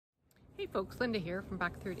folks, Linda here from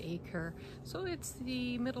Back Third Acre. So it's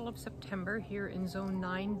the middle of September here in Zone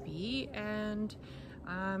 9B, and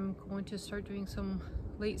I'm going to start doing some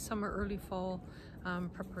late summer, early fall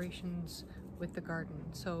preparations with the garden.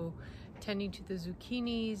 So tending to the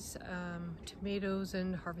zucchinis, tomatoes,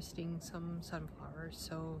 and harvesting some sunflowers.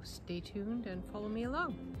 So stay tuned and follow me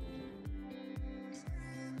along.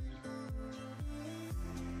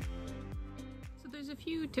 There's a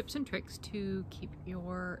few tips and tricks to keep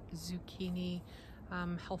your zucchini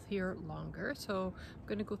healthier longer. So I'm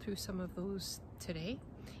going to go through some of those today,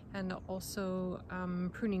 and also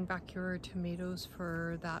pruning back your tomatoes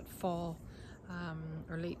for that fall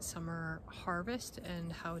or late summer harvest,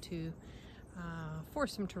 and how to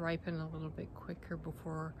force them to ripen a little bit quicker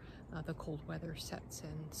before the cold weather sets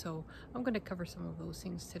in. So I'm going to cover some of those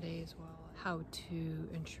things today as well. How to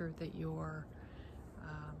ensure that your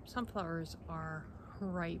sunflowers are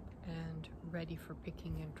ripe and ready for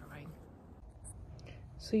picking and drying.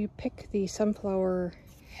 So you pick the sunflower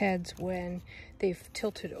heads when they've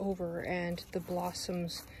tilted over and the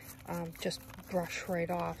blossoms just brush right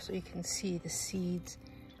off, so you can see the seeds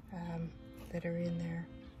that are in there.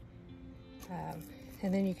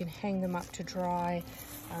 And then you can hang them up to dry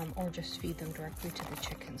or just feed them directly to the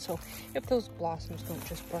chickens. So if those blossoms don't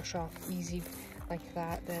just brush off easy like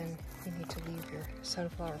that, then you need to leave your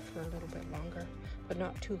sunflower for a little bit longer, but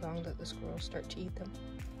not too long that the squirrels start to eat them.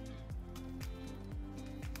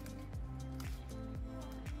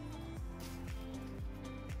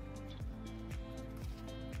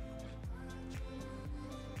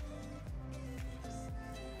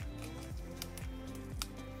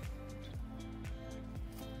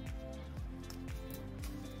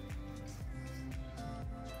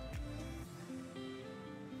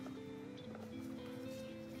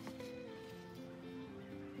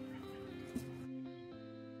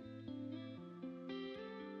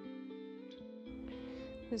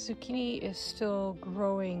 The zucchini is still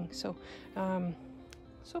growing, so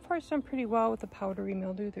so far it's done pretty well with the powdery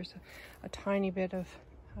mildew. There's a tiny bit of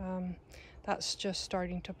that's just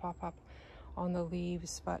starting to pop up on the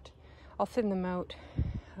leaves, but I'll thin them out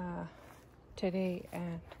today,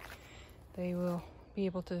 and they will be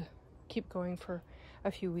able to keep going for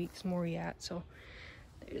a few weeks more yet. So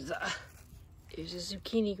there's a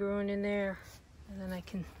zucchini growing in there, and then I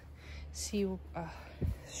can see a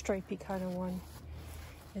stripy kind of one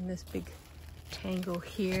in this big tangle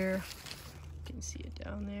here. You can see it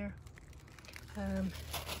down there.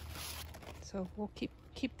 So we'll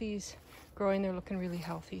keep these growing. They're looking really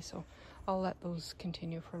healthy, so I'll let those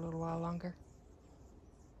continue for a little while longer.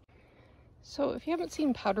 So if you haven't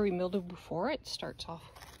seen powdery mildew before, it starts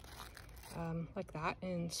off like that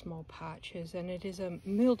in small patches, and it is a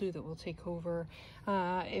mildew that will take over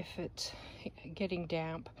if it's getting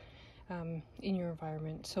damp in your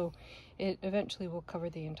environment. So it eventually will cover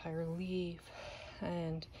the entire leaf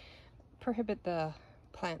and prohibit the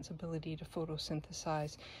plant's ability to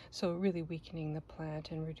photosynthesize, so really weakening the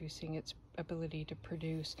plant and reducing its ability to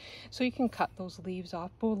produce. So you can cut those leaves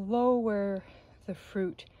off below where the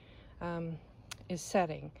fruit is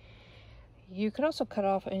setting. You could also cut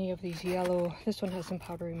off any of these yellow, this one has some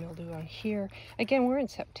powdery mildew on here. Again, we're in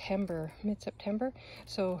September, mid-September,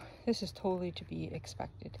 so this is totally to be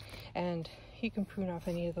expected. And you can prune off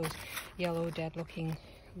any of those yellow, dead-looking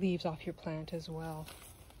leaves off your plant as well.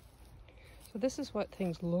 So this is what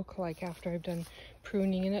things look like after I've done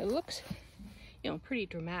pruning, and it looks, you know, pretty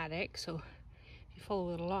dramatic. So if you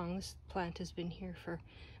follow it along, this plant has been here for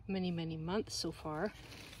many, many months so far.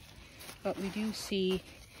 But we do see,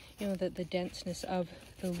 you know, that the denseness of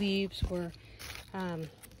the leaves were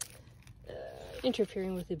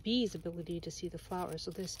interfering with the bees' ability to see the flowers.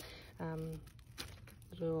 So this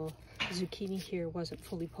little zucchini here wasn't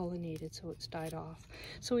fully pollinated, so it's died off.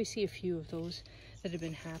 So we see a few of those that have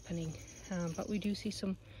been happening, but we do see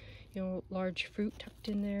some, you know, large fruit tucked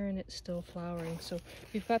in there, and it's still flowering. So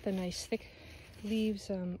we've got the nice thick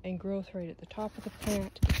leaves and growth right at the top of the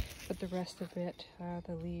plant, but the rest of it,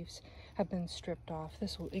 the leaves have been stripped off.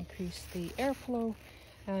 This will increase the airflow,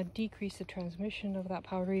 decrease the transmission of that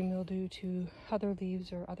powdery mildew to other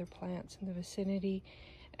leaves or other plants in the vicinity,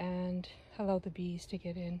 and allow the bees to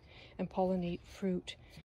get in and pollinate fruit.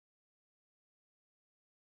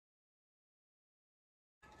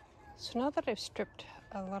 So now that I've stripped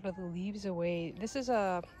a lot of the leaves away, this is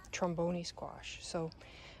a trombone squash. So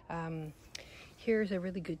here's a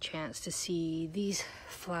really good chance to see these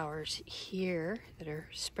flowers here that are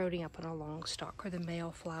sprouting up on a long stalk, or the male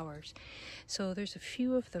flowers. So there's a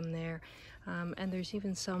few of them there, and there's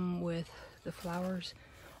even some with the flowers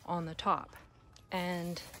on the top.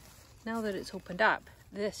 And now that it's opened up,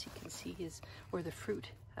 this you can see is where the fruit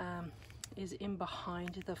is in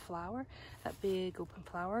behind the flower, that big open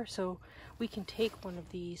flower. So we can take one of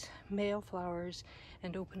these male flowers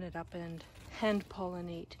and open it up and hand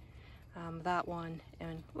pollinate that one,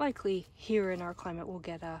 and likely here in our climate we'll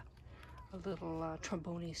get a little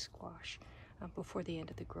trombone squash before the end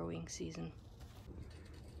of the growing season.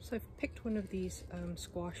 So I've picked one of these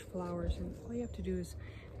squash flowers, and all you have to do is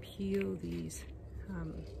peel these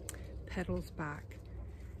petals back,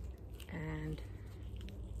 and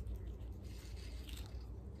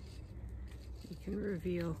you can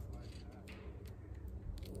reveal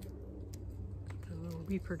the little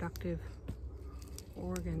reproductive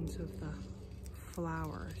organs of the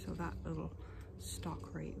flower. So that little stalk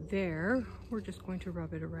right there, we're just going to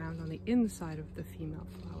rub it around on the inside of the female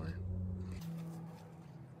flower.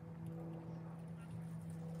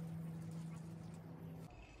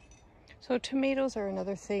 So tomatoes are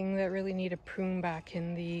another thing that really need a prune back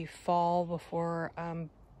in the fall before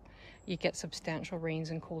you get substantial rains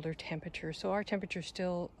and colder temperatures. So our temperature's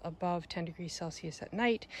still above 10 degrees Celsius at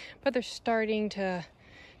night, but they're starting to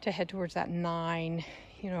head towards that 9,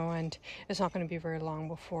 you know, and it's not going to be very long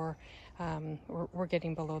before we're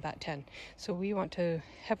getting below that 10. So we want to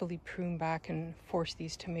heavily prune back and force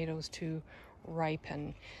these tomatoes to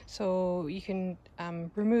ripen. So you can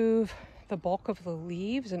remove the bulk of the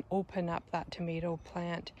leaves and open up that tomato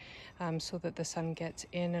plant so that the sun gets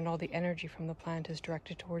in and all the energy from the plant is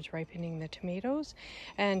directed towards ripening the tomatoes,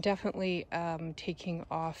 and definitely taking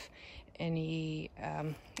off any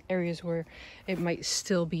areas where it might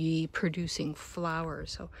still be producing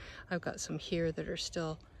flowers. So I've got some here that are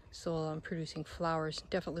still producing flowers.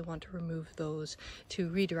 Definitely want to remove those to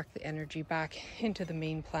redirect the energy back into the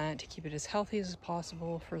main plant to keep it as healthy as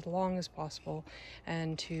possible for as long as possible,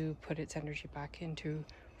 and to put its energy back into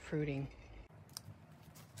fruiting.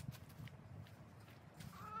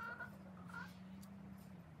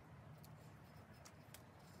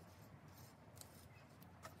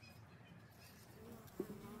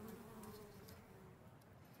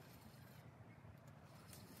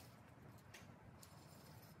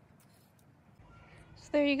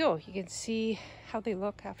 There you go. You can see how they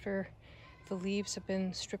look after the leaves have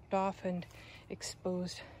been stripped off and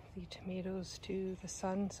exposed the tomatoes to the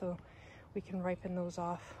sun, so we can ripen those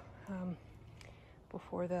off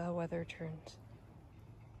before the weather turns.